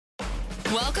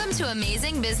Welcome to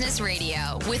Amazing Business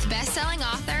Radio with best-selling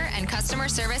author and customer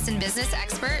service and business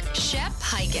expert, Shep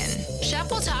Hyken. Shep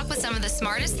will talk with some of the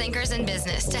smartest thinkers in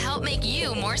business to help make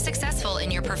you more successful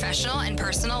in your professional and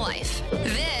personal life.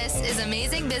 This is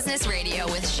Amazing Business Radio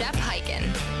with Shep Hyken.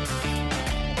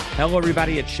 Hello,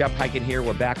 everybody. It's Shep Hyken here.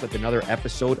 We're back with another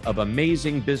episode of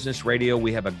Amazing Business Radio.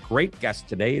 We have a great guest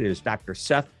today. It is Dr.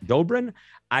 Seth Dobrin,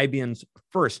 IBM's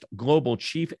first global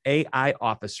chief AI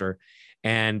officer.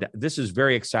 And this is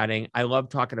very exciting. I love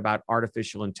talking about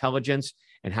artificial intelligence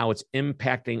and how it's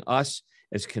impacting us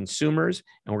as consumers.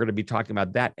 And we're going to be talking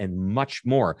about that and much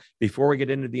more. Before we get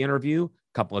into the interview, a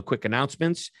couple of quick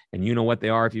announcements, and you know what they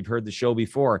are if you've heard the show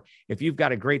before. If you've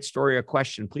got a great story or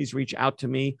question, please reach out to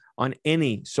me on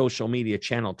any social media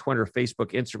channel, Twitter,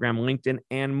 Facebook, Instagram, LinkedIn,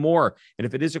 and more. And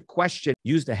if it is a question,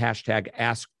 use the hashtag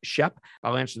AskShep.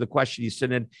 I'll answer the question you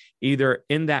send in either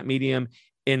in that medium,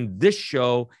 in this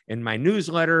show, in my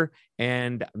newsletter,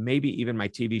 and maybe even my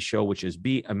TV show, which is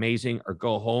Be Amazing or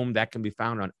Go Home. That can be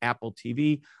found on Apple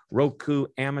TV, Roku,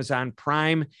 Amazon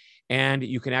Prime, and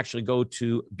you can actually go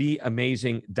to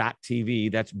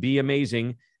beamazing.tv. That's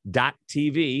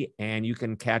beamazing.tv, and you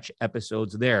can catch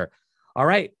episodes there. All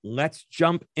right, let's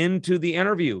jump into the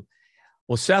interview.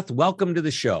 Well, Seth, welcome to the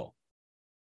show.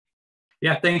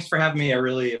 Yeah, thanks for having me. I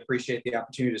really appreciate the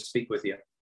opportunity to speak with you.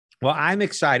 Well, I'm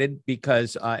excited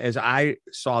because as I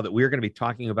saw that we were going to be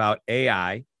talking about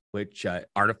AI, which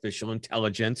artificial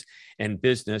intelligence and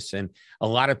business, and a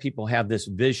lot of people have this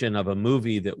vision of a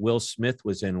movie that Will Smith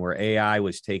was in where AI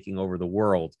was taking over the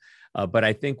world. But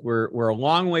I think we're a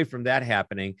long way from that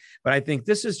happening. But I think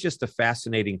this is just a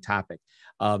fascinating topic.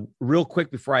 Real quick,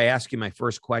 before I ask you my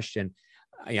first question,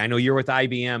 I know you're with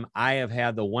IBM. I have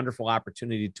had the wonderful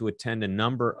opportunity to attend a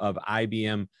number of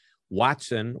IBM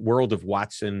World of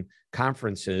Watson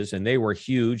conferences, and they were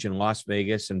huge in Las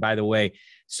Vegas. And by the way,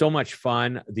 so much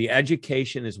fun, the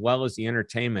education as well as the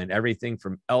entertainment, everything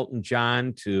from Elton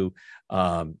John to,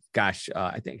 I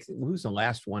think, who's the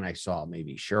last one I saw?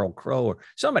 Maybe Sheryl Crow or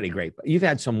somebody great. But you've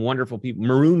had some wonderful people,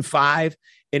 Maroon 5.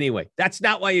 Anyway, that's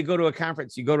not why you go to a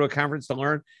conference. You go to a conference to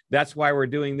learn. That's why we're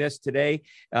doing this today.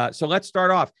 So let's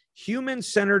start off.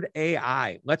 Human-centered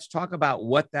AI. Let's talk about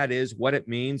what that is, what it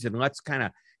means, and let's kind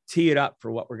of tee it up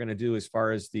for what we're going to do as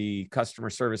far as the customer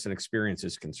service and experience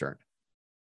is concerned.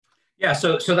 Yeah,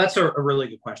 so that's a really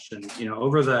good question. You know,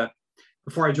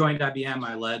 before I joined IBM,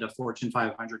 I led a Fortune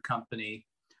 500 company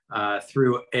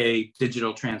through a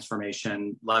digital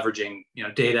transformation, leveraging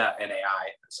data and AI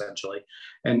essentially.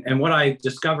 And what I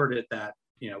discovered at that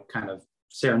kind of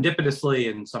serendipitously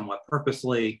and somewhat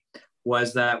purposely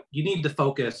was that you need to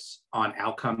focus on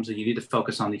outcomes and you need to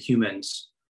focus on the humans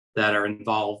that are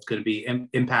involved, going to be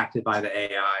impacted by the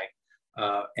AI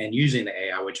and using the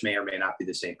AI, which may or may not be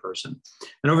the same person.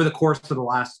 And over the course of the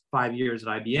last 5 years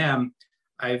at IBM,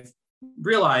 I've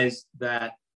realized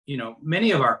that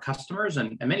many of our customers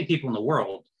and many people in the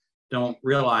world don't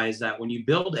realize that when you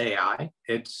build AI,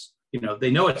 it's they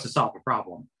know it's to solve a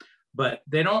problem, but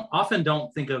they often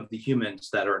don't think of the humans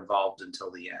that are involved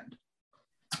until the end.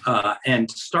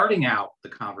 And starting out the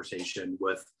conversation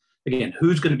with, again,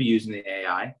 who's going to be using the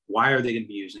AI? Why are they going to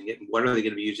be using it? And what are they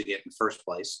going to be using it in the first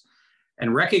place?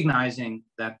 And recognizing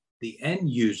that the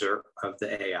end user of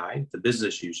the AI, the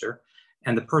business user,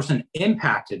 and the person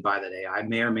impacted by that AI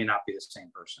may or may not be the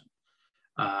same person.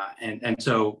 And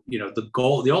so,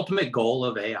 the ultimate goal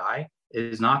of AI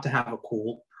is not to have a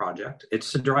cool project.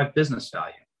 It's to drive business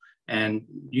value. And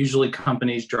usually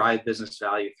companies drive business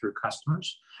value through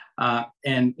customers.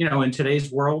 In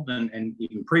today's world and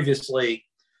even previously,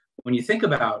 when you think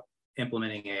about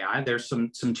implementing AI, there's some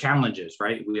challenges,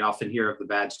 right? We often hear of the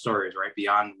bad stories, right?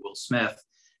 Beyond Will Smith,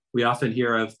 we often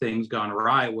hear of things gone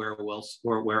awry where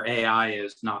AI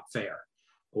is not fair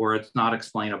or it's not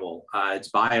explainable. It's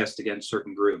biased against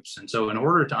certain groups. And so in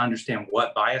order to understand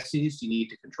what biases you need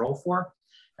to control for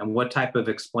and what type of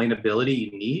explainability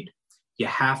you need, you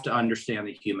have to understand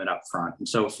the human up front. And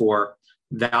so for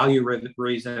value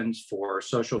reasons, for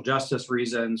social justice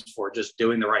reasons, for just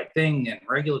doing the right thing and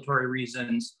regulatory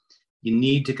reasons, you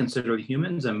need to consider the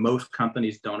humans, and most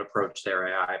companies don't approach their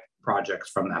AI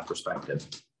projects from that perspective.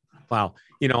 Wow.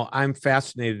 I'm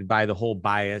fascinated by the whole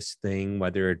bias thing,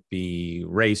 whether it be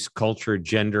race, culture,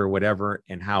 gender, whatever,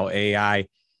 and how AI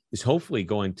is hopefully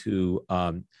going to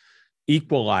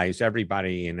equalize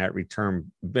everybody in that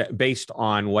return based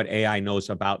on what AI knows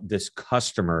about this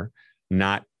customer,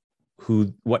 not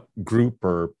what group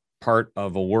or part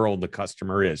of a world the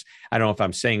customer is. I don't know if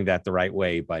I'm saying that the right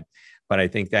way, but I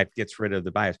think that gets rid of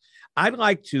the bias. I'd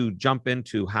like to jump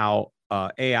into how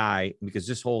AI, because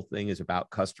this whole thing is about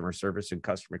customer service and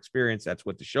customer experience. That's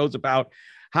what the show's about.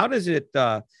 How does it,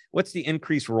 what's the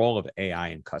increased role of AI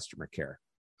in customer care?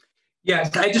 Yeah,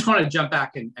 I just want to jump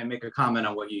back and make a comment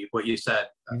on what you said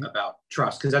about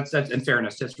trust, because that's and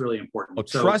fairness. That's really important. Oh,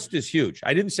 trust is huge.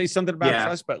 I didn't say something about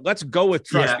trust, but let's go with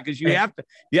trust because you have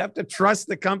to trust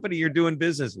the company you're doing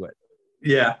business with.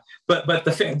 Yeah, but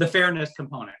the fairness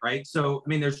component, right? So I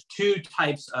mean, there's two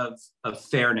types of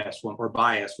fairness or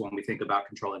bias when we think about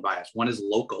controlling bias. One is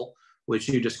local, which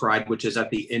you described, which is at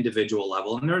the individual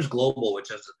level, and there's global, which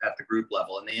is at the group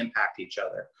level, and they impact each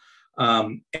other.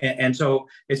 And so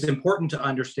it's important to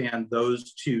understand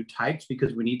those two types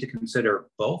because we need to consider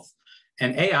both.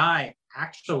 And AI,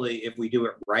 actually, if we do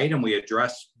it right and we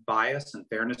address bias and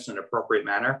fairness in an appropriate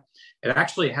manner, it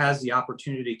actually has the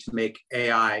opportunity to make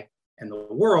AI and the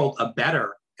world a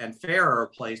better and fairer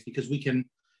place because we can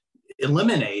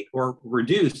eliminate or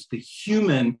reduce the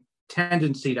human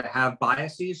tendency to have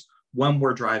biases when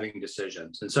we're driving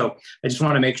decisions. And so I just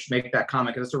want to make that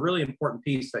comment because it's a really important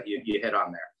piece that you hit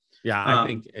on there. Yeah, I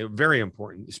think very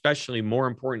important, especially more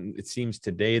important, it seems,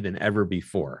 today than ever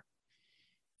before.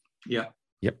 Yeah.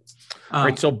 Yep. All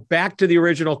right. So back to the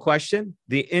original question,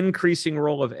 the increasing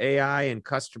role of AI in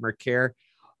customer care.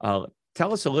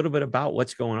 Tell us a little bit about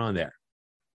what's going on there.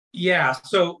 Yeah.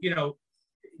 So,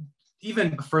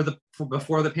 even before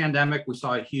the pandemic, we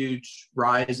saw a huge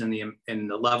rise in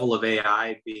the level of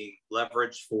AI being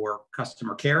leveraged for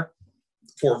customer care,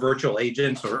 for virtual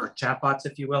agents or chatbots,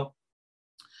 if you will.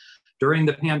 During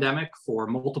the pandemic, for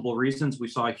multiple reasons, we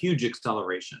saw a huge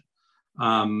acceleration.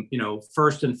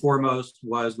 First and foremost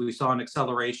was we saw an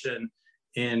acceleration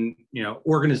in,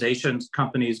 organizations,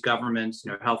 companies, governments,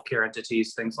 healthcare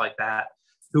entities, things like that,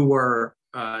 who were,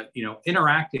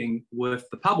 interacting with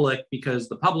the public because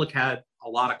the public had a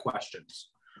lot of questions.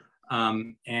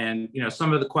 And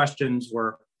some of the questions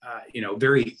were,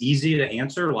 very easy to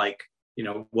answer, like,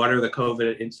 what are the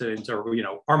COVID incidents or,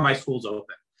 are my schools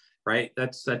open? Right.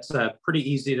 That's pretty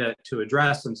easy to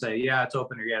address and say, yeah, it's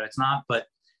open or yeah, it's not. But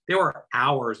there were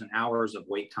hours and hours of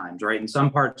wait times, right? In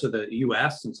some parts of the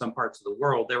US and some parts of the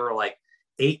world, there were like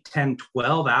 8, 10,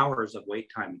 12 hours of wait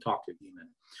time to talk to a human.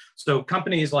 So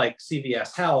companies like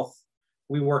CVS Health,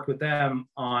 we worked with them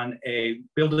on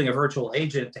building a virtual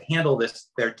agent to handle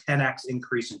their 10x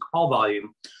increase in call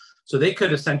volume. So they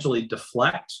could essentially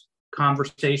deflect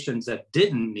conversations that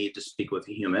didn't need to speak with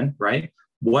a human, right?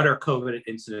 What are COVID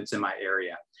incidents in my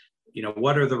area?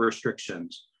 What are the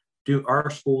restrictions? Are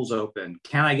schools open?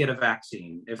 Can I get a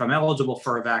vaccine? If I'm eligible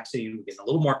for a vaccine, we get a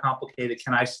little more complicated.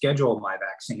 Can I schedule my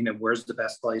vaccine and where's the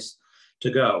best place to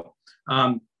go?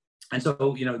 And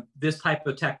so, this type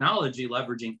of technology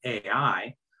leveraging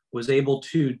AI was able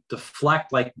to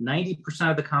deflect like 90%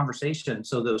 of the conversation.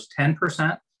 So those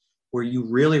 10% where you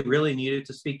really, really needed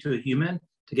to speak to a human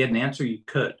to get an answer, you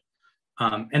could.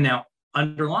 And now,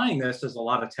 underlying this is a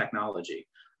lot of technology,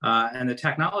 and the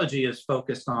technology is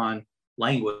focused on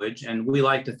language. And we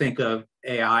like to think of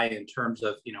AI in terms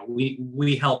of,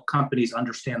 we help companies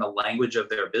understand the language of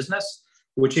their business,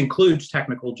 which includes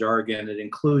technical jargon. It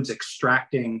includes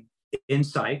extracting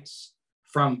insights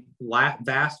from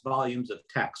vast volumes of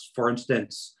text. For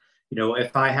instance,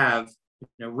 if I have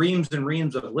reams and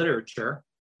reams of literature,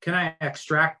 can I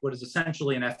extract what is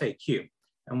essentially an FAQ?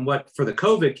 And what, for the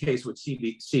COVID case with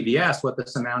CVS, what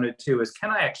this amounted to is,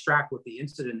 can I extract what the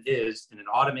incident is in an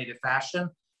automated fashion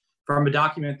from a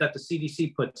document that the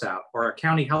CDC puts out or a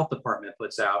county health department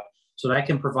puts out so that I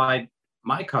can provide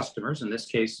my customers, in this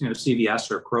case,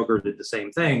 CVS or Kroger did the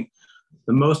same thing,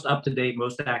 the most up-to-date,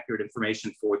 most accurate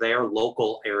information for their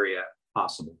local area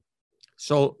possible.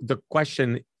 So the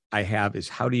question I have is,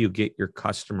 how do you get your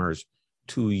customers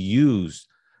to use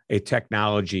a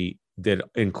technology that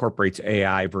incorporates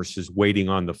AI versus waiting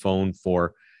on the phone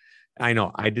for, I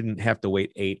know I didn't have to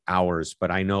wait 8 hours,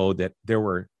 but I know that there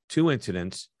were 2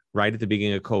 incidents right at the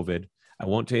beginning of COVID. I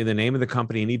won't tell you the name of the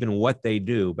company and even what they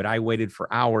do, but I waited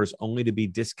for hours only to be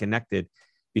disconnected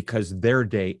because their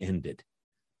day ended.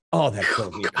 Oh, that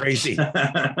drove me crazy. So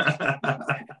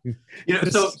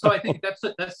I think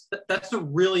that's a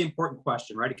really important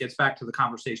question, right? It gets back to the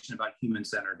conversation about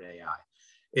human-centered AI.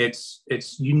 It's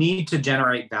you need to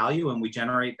generate value, and we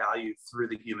generate value through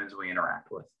the humans we interact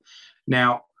with.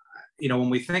 Now, when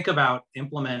we think about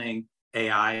implementing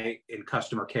AI in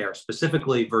customer care,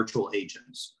 specifically virtual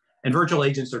agents, and virtual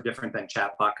agents are different than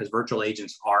chatbot because virtual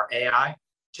agents are AI.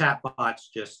 Chatbots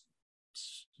just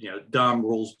dumb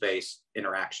rules-based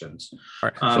interactions.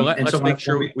 All right. So let's make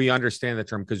sure we understand the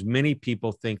term, because many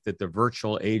people think that the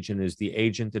virtual agent is the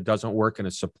agent that doesn't work in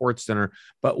a support center,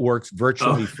 but works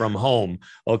virtually from home.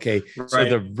 Okay. Right. So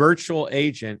the virtual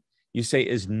agent you say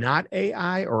is not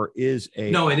AI or is AI?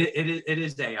 No, it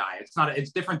is AI. It's not.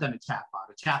 It's different than a chatbot.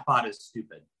 A chatbot is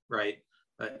stupid, right?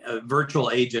 A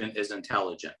virtual agent is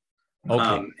intelligent.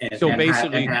 Okay. So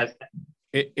basically,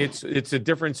 it's a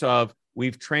difference of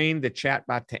we've trained the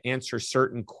chatbot to answer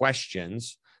certain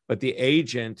questions, but the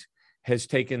agent has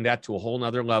taken that to a whole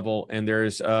nother level, and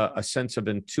there's a sense of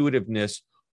intuitiveness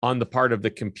on the part of the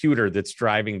computer that's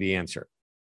driving the answer.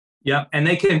 Yeah, and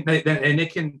it can,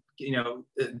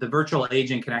 the virtual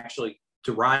agent can actually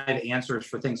derive answers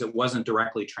for things it wasn't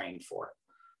directly trained for,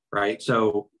 right?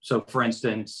 So for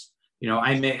instance,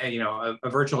 a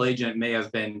virtual agent may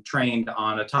have been trained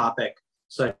on a topic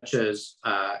such as,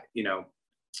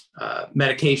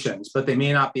 medications, but they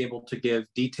may not be able to give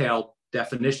detailed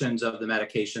definitions of the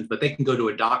medications, but they can go to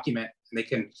a document and they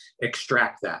can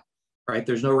extract that, right?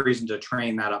 There's no reason to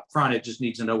train that up front. It just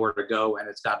needs to know where to go. And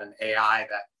it's got an AI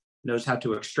that knows how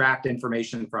to extract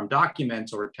information from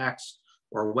documents or text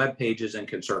or web pages and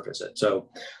can surface it. So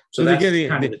that's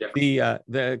kind of the difference.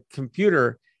 The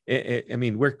computer,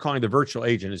 we're calling the virtual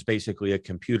agent is basically a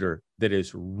computer that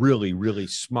is really, really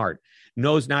smart,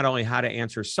 knows not only how to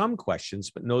answer some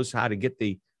questions, but knows how to get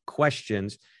the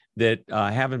questions that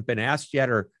haven't been asked yet,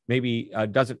 or maybe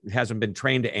hasn't been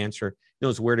trained to answer,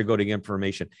 knows where to go to get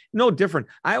information. No different.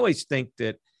 I always think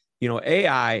that,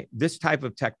 AI, this type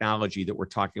of technology that we're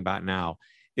talking about now,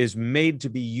 is made to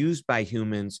be used by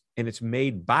humans, and it's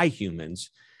made by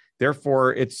humans.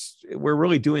 Therefore, we're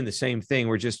really doing the same thing.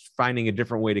 We're just finding a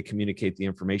different way to communicate the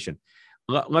information.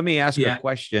 Let me ask a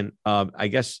question. I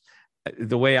guess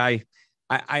the way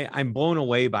I'm blown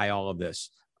away by all of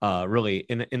this, really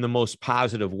in the most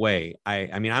positive way.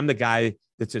 I'm the guy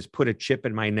that says, put a chip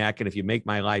in my neck, and if you make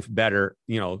my life better,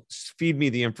 feed me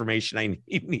the information I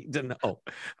need to know.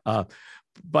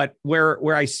 But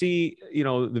where I see,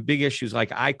 the big issues,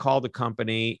 like I call the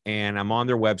company and I'm on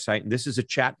their website, and this is a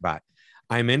chat bot.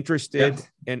 I'm interested,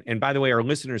 and by the way, our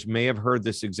listeners may have heard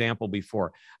this example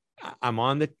before. I'm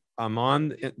on the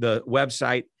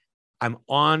website. I'm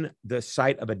on the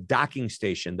site of a docking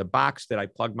station, the box that I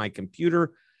plug my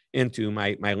computer into,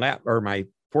 my lap or my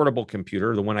portable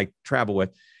computer, the one I travel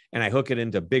with, and I hook it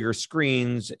into bigger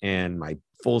screens and my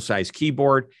full-size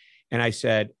keyboard. And I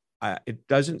said, it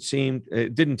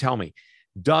didn't tell me,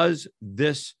 does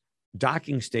this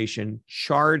docking station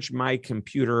charge my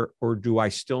computer, or do I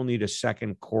still need a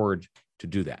second cord to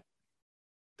do that?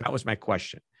 That was my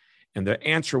question. And the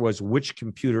answer was, which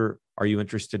computer are you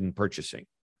interested in purchasing?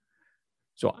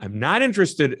 So I'm not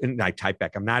interested in, I type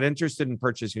back, I'm not interested in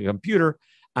purchasing a computer.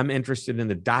 I'm interested in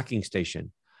the docking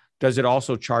station. Does it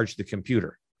also charge the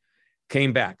computer?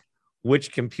 Came back,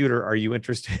 which computer are you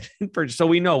interested in purchasing? So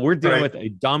we know we're dealing with a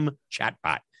dumb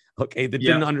chatbot, okay, that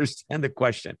didn't understand the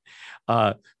question.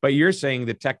 But you're saying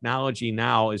the technology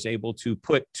now is able to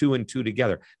put 2 and 2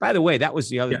 together. By the way, that was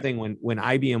the other thing when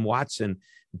IBM Watson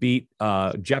beat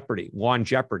won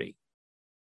Jeopardy.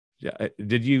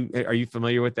 Are you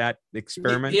familiar with that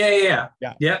experiment? Yeah.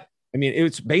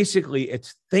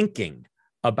 It's thinking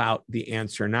about the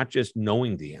answer, not just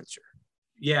knowing the answer.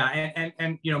 Yeah,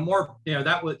 and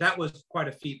that was quite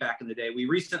a feat back in the day. We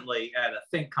recently at a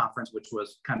Think conference, which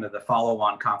was kind of the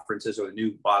follow-on conferences or the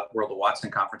new World of Watson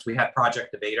conference, we had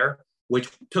Project Debater, which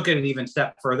took it an even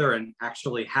step further and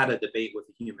actually had a debate with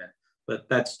a human. But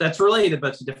that's related,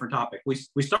 but it's a different topic. We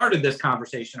started this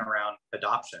conversation around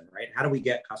adoption, right? How do we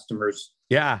get customers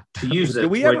to use it?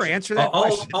 Did we ever answer that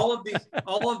question? All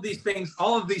of these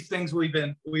things we've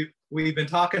been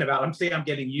talking about. I'm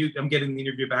getting the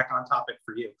interview back on topic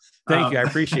for you. Thank you. I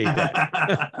appreciate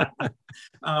that.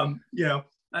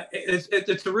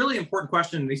 It's a really important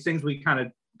question. These things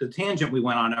the tangent we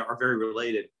went on are very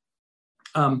related.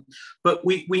 But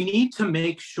we need to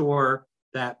make sure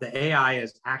that the AI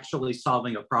is actually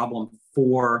solving a problem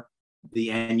for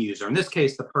the end user. In this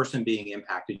case, the person being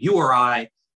impacted, you or I,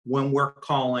 when we're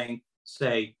calling,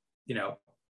 say,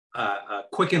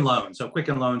 Quicken Loans. So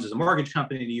Quicken Loans is a mortgage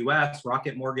company in the US,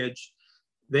 Rocket Mortgage.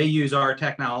 They use our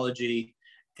technology,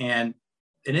 and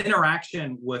an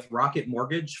interaction with Rocket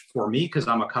Mortgage for me, because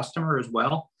I'm a customer as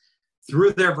well,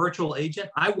 through their virtual agent,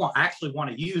 I actually want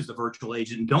to use the virtual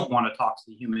agent and don't want to talk to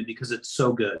the human because it's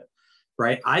so good.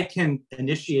 Right? I can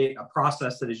initiate a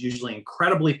process that is usually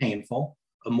incredibly painful,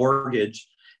 a mortgage,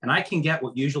 and I can get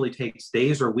what usually takes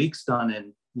days or weeks done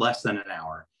in less than an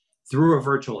hour through a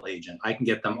virtual agent. I can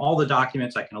get them all the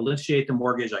documents. I can initiate the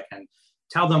mortgage. I can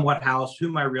tell them what house,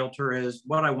 who my realtor is,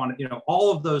 what I want,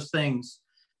 all of those things,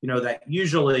 that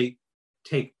usually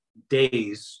take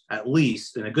days at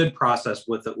least in a good process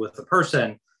with a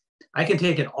person. I can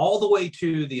take it all the way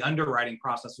to the underwriting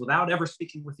process without ever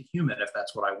speaking with a human if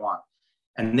that's what I want.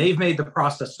 And they've made the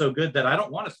process so good that I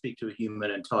don't want to speak to a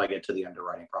human until I get to the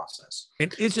underwriting process.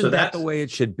 And isn't that the way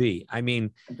it should be? I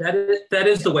mean, that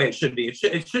is the way it should be.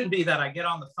 It shouldn't be that I get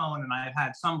on the phone, and I've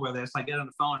had some where I get on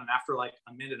the phone, and after like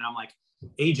a minute, I'm like,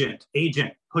 agent,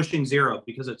 pushing 0,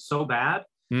 because it's so bad.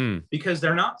 Because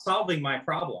they're not solving my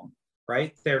problem,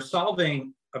 right? They're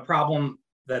solving a problem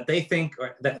that they think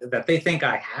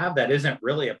I have that isn't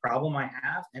really a problem I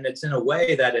have, and it's in a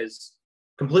way that is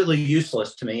completely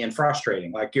useless to me and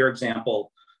frustrating, like your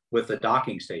example with the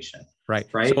docking station. Right.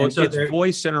 So it's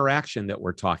voice interaction that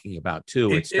we're talking about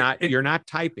too. You're not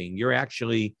typing, you're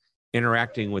actually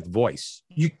interacting with voice.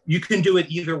 You can do it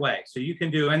either way. So you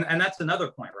can do, and that's another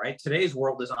point, right? Today's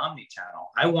world is omni-channel.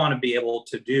 I want to be able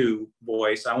to do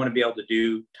voice. I want to be able to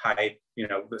do type,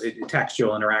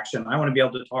 textual interaction. I want to be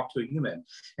able to talk to a human,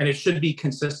 and it should be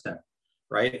consistent,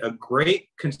 right? A great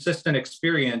consistent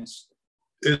experience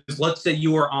is, let's say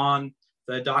you are on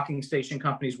the docking station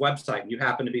company's website and you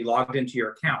happen to be logged into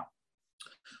your account.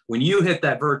 When you hit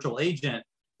that virtual agent,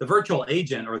 the virtual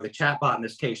agent, or the chatbot in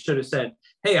this case, should have said,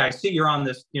 hey, I see you're on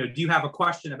this, do you have a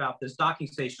question about this docking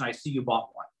station? I see you bought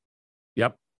one.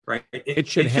 Yep. Right. It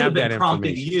should have been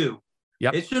prompting you.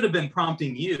 Yep. It should have been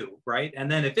prompting you, right? And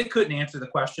then if it couldn't answer the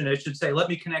question, it should say, let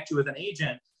me connect you with an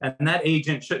agent. And that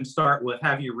agent shouldn't start with,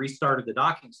 have you restarted the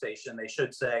docking station? They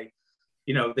should say,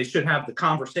 they should have the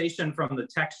conversation from the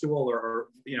textual or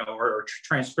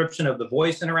transcription of the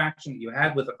voice interaction that you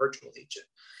had with a virtual agent.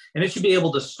 And it should be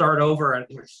able to start over and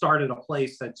start at a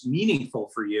place that's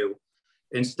meaningful for you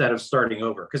instead of starting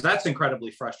over, because that's incredibly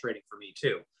frustrating for me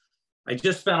too. I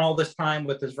just spent all this time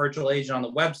with this virtual agent on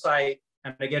the website,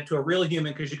 and I get to a real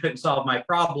human because you couldn't solve my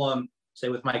problem, say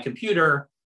with my computer,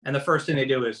 and the first thing they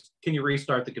do is, can you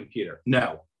restart the computer?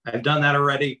 No, I've done that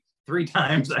already 3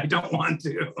 times. I don't want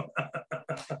to.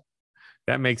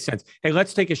 That makes sense. Hey,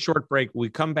 let's take a short break. When we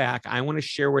come back, I want to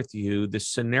share with you the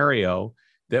scenario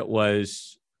that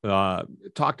was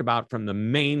talked about from the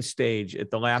main stage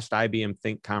at the last IBM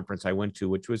Think conference I went to,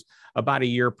 which was about a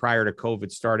year prior to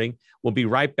COVID starting. We'll be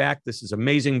right back. This is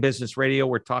Amazing Business Radio.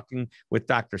 We're talking with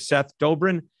Dr. Seth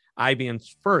Dobrin,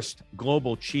 IBM's first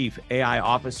global chief AI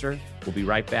officer. We'll be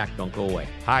right back. Don't go away.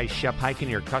 Hi, Shep Hyken,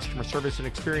 your customer service and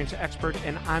experience expert,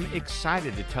 and I'm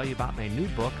excited to tell you about my new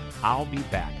book, I'll Be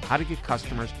Back, How to Get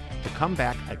Customers to Come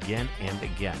Back Again and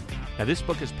Again. Now, this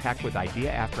book is packed with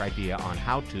idea after idea on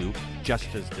how to,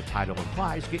 just as the title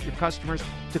implies, get your customers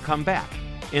to come back.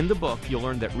 In the book, you'll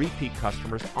learn that repeat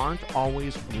customers aren't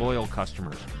always loyal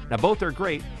customers. Now, both are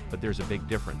great, but there's a big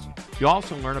difference. You'll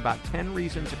also learn about 10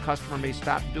 reasons a customer may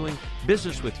stop doing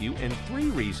business with you and 3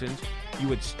 reasons you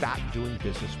would stop doing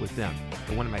business with them.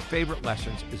 And one of my favorite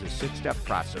lessons is a 6-step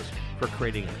process for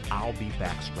creating an I'll Be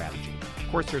Back strategy. Of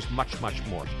course, there's much, much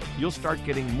more. You'll start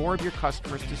getting more of your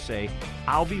customers to say,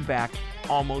 I'll be back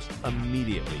almost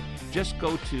immediately. Just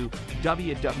go to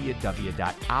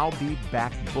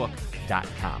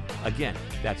www.illbebackbook.com. Again,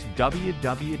 that's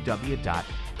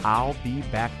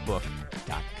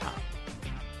www.illbebackbook.com.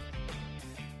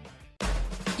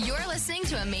 You're listening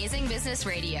to Amazing Business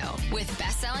Radio with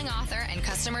best-selling author and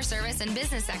customer service and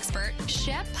business expert,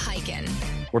 Shep Hyken.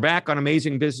 We're back on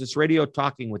Amazing Business Radio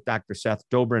talking with Dr. Seth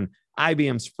Dobrin,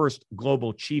 IBM's first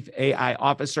global chief AI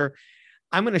officer.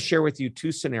 I'm going to share with you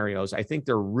 2 scenarios. I think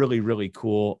they're really, really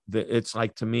cool. It's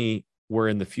like, to me, we're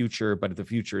in the future, but the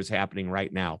future is happening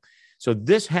right now. So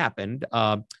this happened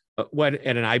at an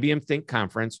IBM Think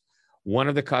conference. One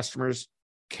of the customers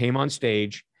came on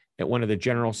stage at one of the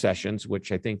general sessions,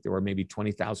 which I think there were maybe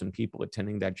 20,000 people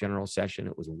attending that general session.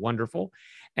 It was wonderful.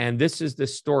 And this is the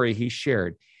story he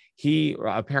shared. He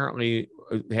apparently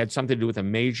had something to do with a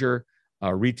major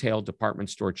retail department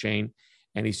store chain.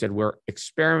 And he said, we're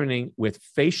experimenting with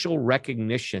facial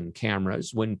recognition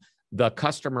cameras. When the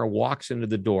customer walks into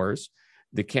the doors,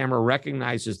 the camera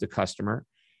recognizes the customer.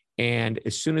 And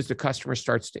as soon as the customer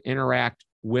starts to interact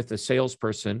with a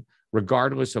salesperson,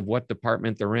 regardless of what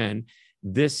department they're in,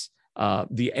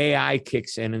 the AI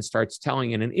kicks in and starts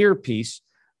telling in an earpiece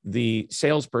the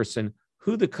salesperson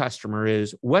who the customer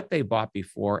is, what they bought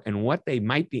before, and what they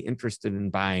might be interested in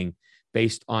buying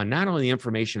based on not only the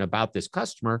information about this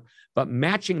customer, but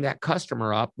matching that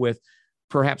customer up with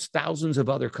perhaps thousands of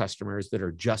other customers that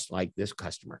are just like this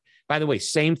customer. By the way,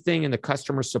 same thing in the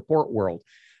customer support world.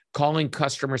 Calling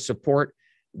customer support,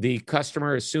 the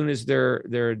customer, as soon as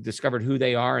they're discovered who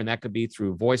they are, and that could be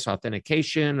through voice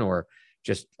authentication or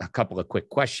just a couple of quick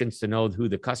questions to know who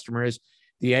the customer is,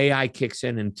 the AI kicks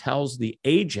in and tells the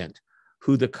agent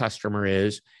who the customer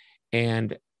is.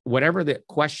 And whatever the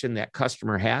question that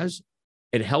customer has,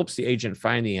 it helps the agent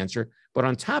find the answer. But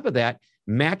on top of that,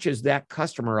 matches that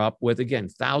customer up with, again,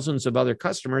 thousands of other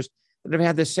customers that have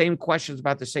had the same questions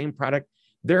about the same product,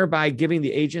 thereby giving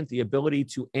the agent the ability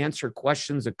to answer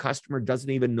questions the customer doesn't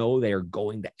even know they are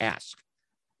going to ask.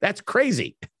 That's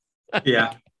crazy.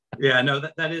 Yeah. Yeah, no,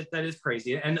 that is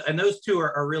crazy. And those two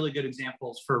are really good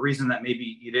examples for a reason that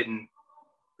maybe you didn't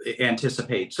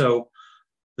anticipate. So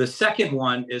the second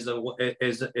one is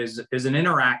an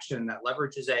interaction that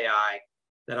leverages AI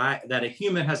that a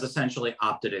human has essentially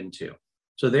opted into.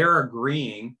 So they're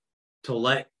agreeing to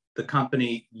let the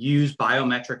company use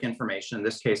biometric information, in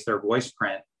this case, their voice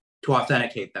print, to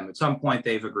authenticate them. At some point,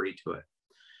 they've agreed to it.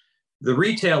 The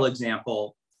retail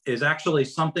example is actually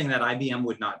something that IBM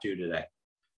would not do today.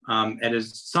 It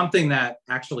is something that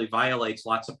actually violates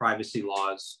lots of privacy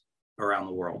laws around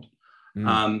the world.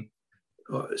 Mm.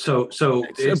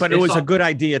 But it was a good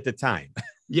idea at the time.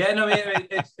 Yeah, no, I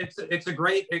mean, it's a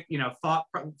great,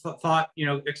 thought,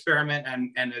 experiment,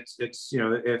 and it's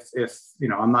if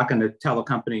I'm not going to tell a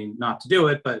company not to do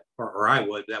it, but or I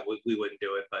would, we wouldn't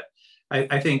do it, but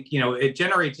I think it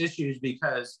generates issues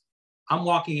because I'm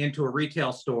walking into a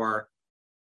retail store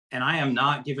and I am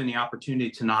not given the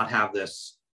opportunity to not have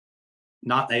this,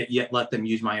 not yet let them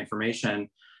use my information.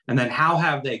 And then how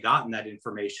have they gotten that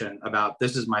information about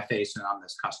this is my face and I'm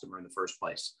this customer in the first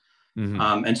place?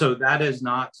 Mm-hmm. And so that is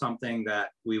not something that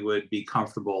we would be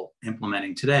comfortable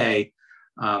implementing today,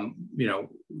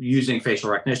 using facial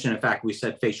recognition. In fact, we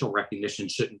said facial recognition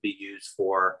shouldn't be used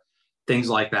for things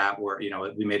like that, where,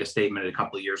 we made a statement a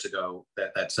couple of years ago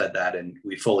that said that, and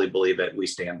we fully believe it. We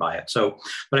stand by it. So,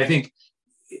 but I think,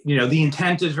 the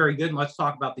intent is very good. And let's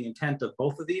talk about the intent of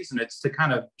both of these. And it's to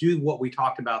kind of do what we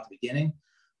talked about at the beginning,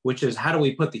 which is how do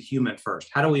we put the human first?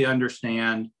 How do we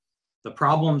understand the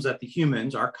problems that the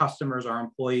humans, our customers, our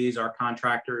employees, our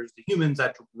contractors, the humans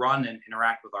that run and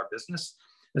interact with our business,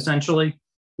 essentially,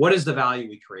 what is the value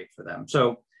we create for them?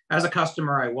 So as a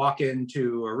customer, I walk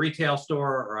into a retail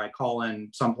store or I call in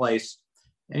someplace,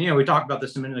 and, we talked about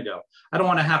this a minute ago. I don't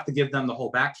want to have to give them the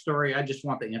whole backstory. I just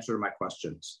want the answer to my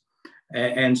questions.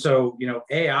 And so,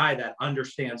 AI that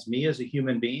understands me as a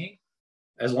human being,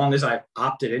 as long as I've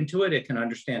opted into it, it can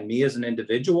understand me as an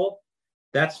individual.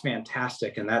 That's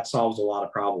fantastic. And that solves a lot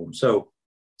of problems. So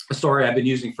a story I've been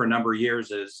using for a number of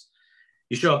years is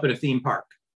you show up at a theme park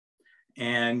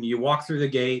and you walk through the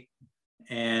gate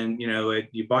and,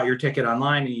 you bought your ticket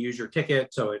online and you use your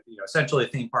ticket. So essentially a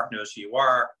theme park knows who you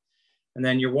are. And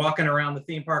then you're walking around the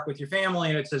theme park with your family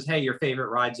and it says, hey, your favorite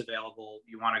ride's available.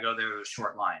 You want to go there? There's a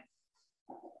short line.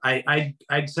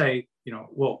 I'd say,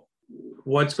 well,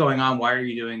 what's going on? Why are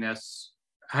you doing this?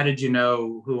 How did you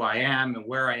know who I am and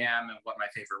where I am and what my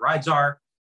favorite rides are?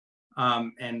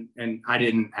 And I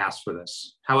didn't ask for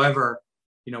this. However,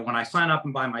 when I sign up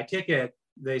and buy my ticket,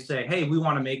 they say, hey, we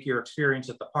want to make your experience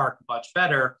at the park much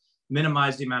better,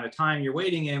 minimize the amount of time you're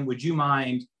waiting in. Would you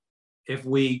mind if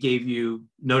we gave you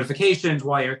notifications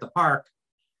while you're at the park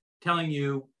telling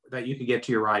you that you could get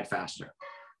to your ride faster?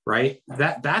 Right?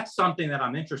 That's something that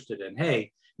I'm interested in.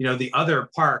 Hey, the other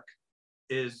park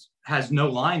has no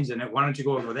lines in it. Why don't you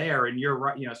go over there? And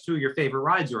two of your favorite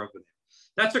rides are over there.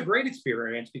 That's a great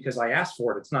experience because I asked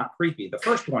for it. It's not creepy. The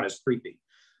first one is creepy.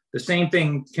 The same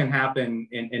thing can happen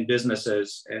in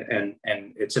businesses and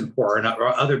it's important, or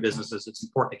other businesses. It's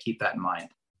important to keep that in mind.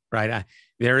 Right.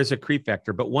 There is a creep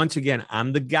factor. But once again,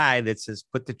 I'm the guy that says,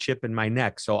 put the chip in my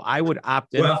neck. So I would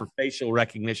opt in for facial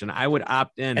recognition. I would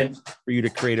opt in for you to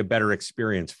create a better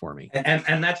experience for me.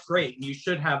 And that's great. You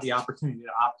should have the opportunity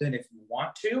to opt in if you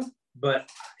want to, but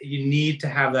you need to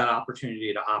have that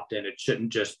opportunity to opt in. It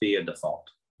shouldn't just be a default.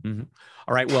 Mm-hmm.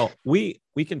 All right. Well, we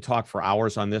can talk for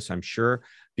hours on this, I'm sure.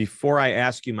 Before I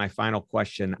ask you my final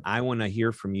question, I want to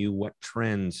hear from you what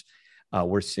trends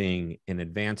we're seeing in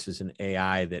advances in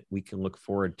AI that we can look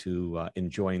forward to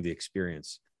enjoying the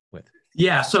experience with.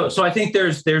 Yeah, so I think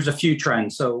there's a few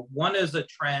trends. So one is a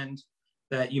trend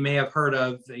that you may have heard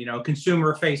of,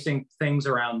 consumer facing things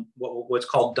around what's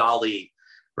called DALL-E,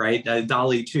 right?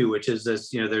 DALL-E 2, which is this,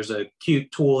 there's a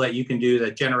cute tool that you can do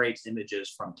that generates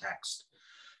images from text.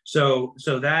 So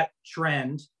that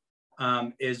trend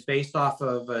is based off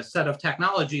of a set of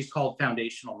technologies called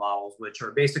foundational models, which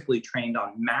are basically trained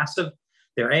on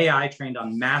they're AI trained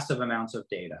on massive amounts of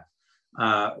data.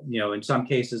 In some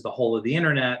cases, the whole of the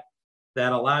internet,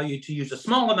 that allow you to use a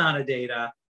small amount of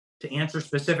data to answer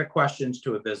specific questions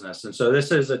to a business. And so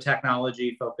this is a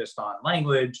technology focused on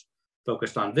language,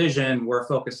 focused on vision. We're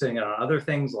focusing on other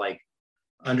things like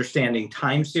understanding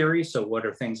time series. So what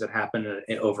are things that happen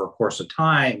over a course of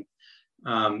time?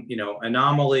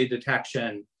 Anomaly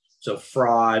detection, so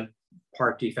fraud,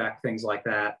 part defect, things like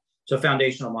that. So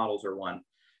foundational models are one.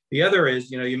 The other is,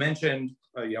 you mentioned,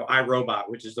 iRobot,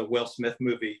 which is the Will Smith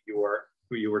movie you were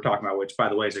who you were talking about, which, by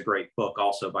the way, is a great book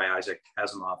also by Isaac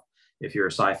Asimov, if you're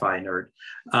a sci-fi nerd.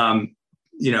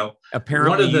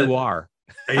 Apparently you are.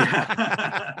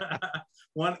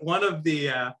 one of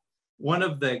the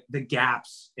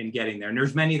gaps in getting there, and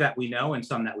there's many that we know and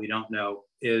some that we don't know,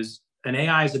 is an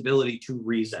AI's ability to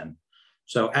reason.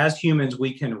 So as humans,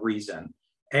 we can reason.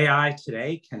 AI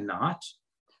today cannot.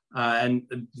 And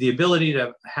the ability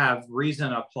to have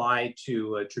reason applied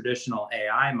to a traditional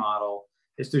AI model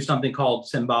is through something called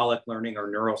symbolic learning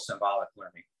or neurosymbolic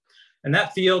learning. And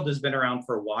that field has been around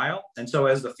for a while. And so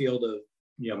as the field of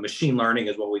machine learning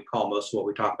is what we call most of what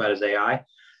we talk about as AI,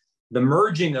 the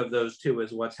merging of those two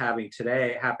is what's happening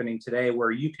today,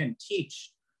 where you can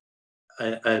teach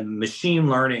a machine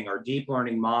learning or deep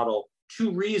learning model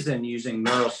to reason using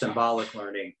neurosymbolic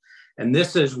learning. And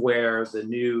this is where the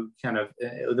new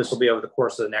this will be over the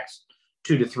course of the next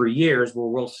 2 to 3 years, where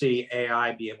we'll see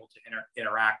AI be able to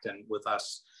interact with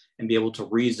us and be able to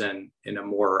reason in a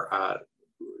more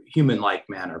human-like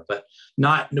manner, but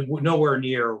nowhere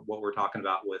near what we're talking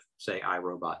about with, say,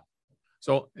 iRobot.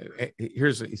 So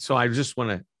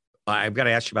I've got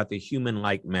to ask you about the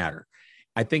human-like matter.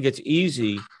 I think it's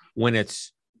easy when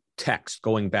it's text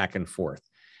going back and forth,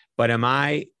 but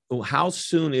how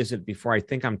soon is it before I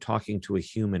think I'm talking to a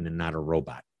human and not a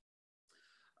robot?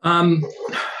 So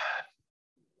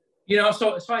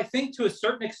I think to a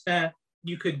certain extent,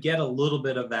 you could get a little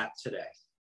bit of that today,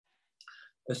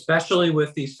 especially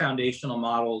with these foundational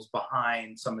models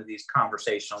behind some of these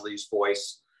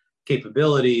voice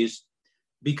capabilities,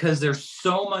 because there's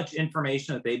so much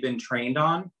information that they've been trained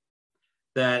on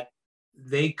that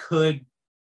they could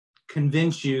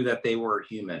convince you that they were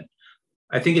human.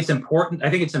 I think it's important,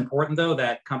 though,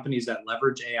 that companies that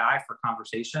leverage AI for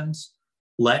conversations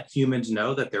let humans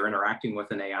know that they're interacting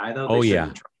with an AI, though. Oh,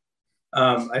 yeah.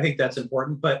 I think that's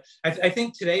important. But I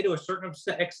think today, to a certain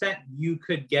extent, you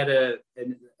could get a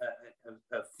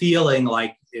feeling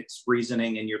like it's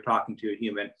reasoning and you're talking to a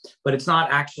human, but it's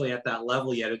not actually at that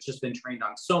level yet. It's just been trained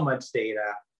on so much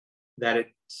data that it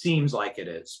seems like it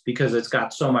is, because it's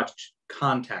got so much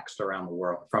context around the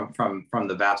world from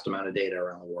the vast amount of data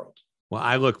around the world. Well,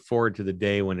 I look forward to the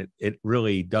day when it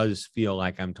really does feel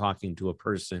like I'm talking to a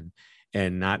person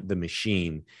and not the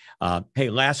machine. Hey,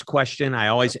 last question. I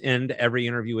always end every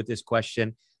interview with this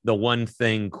question, the one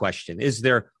thing question. Is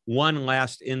there one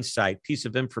last insight, piece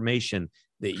of information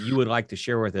that you would like to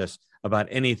share with us about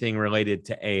anything related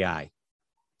to AI?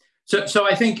 So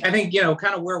I think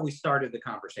kind of where we started the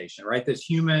conversation, right? This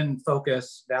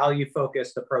human-focused,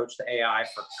 value-focused approach to AI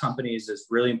for companies is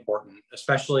really important,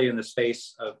 especially in the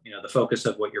space of the focus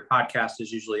of what your podcast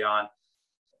is usually on,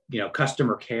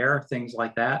 customer care, things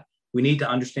like that. We need to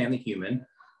understand the human.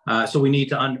 So we need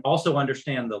to also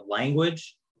understand the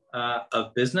language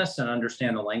of business and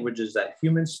understand the languages that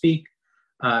humans speak.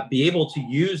 Be able to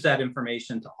use that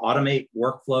information to automate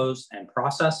workflows and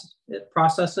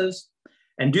processes.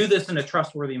 And do this in a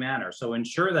trustworthy manner. So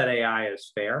ensure that AI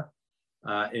is fair,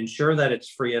 ensure that it's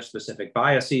free of specific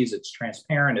biases, it's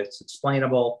transparent, it's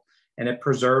explainable, and it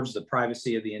preserves the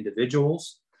privacy of the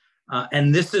individuals.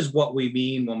 And this is what we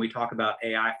mean when we talk about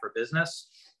AI for business.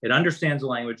 It understands the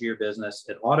language of your business,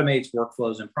 it automates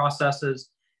workflows and processes,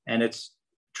 and it's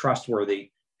trustworthy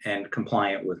and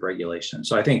compliant with regulation.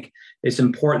 So I think it's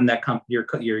important that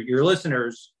your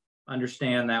listeners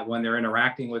understand that when they're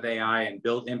interacting with AI and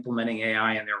implementing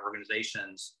AI in their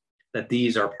organizations, that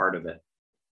these are part of it.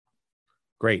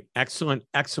 Great. Excellent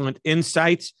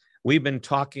insights. We've been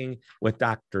talking with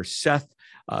Dr. Seth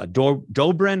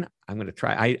Dobrin. I'm going to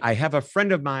try. I have a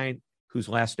friend of mine whose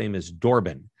last name is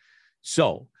Dobrin.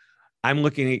 So I'm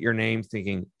looking at your name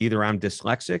thinking either I'm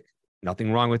dyslexic,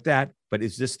 nothing wrong with that, but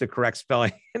is this the correct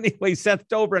spelling? Anyway, Seth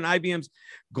Dobrin, IBM's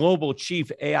Global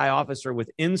Chief AI Officer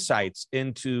with insights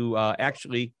into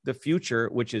actually the future,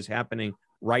 which is happening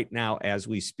right now as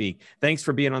we speak. Thanks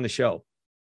for being on the show.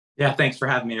 Yeah, thanks for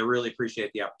having me. I really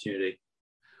appreciate the opportunity.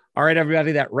 All right,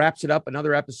 everybody, that wraps it up.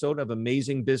 Another episode of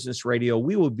Amazing Business Radio.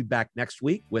 We will be back next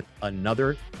week with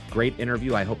another great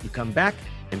interview. I hope you come back.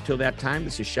 Until that time,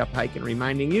 this is Shep Hyken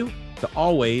reminding you to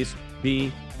always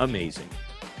be amazing.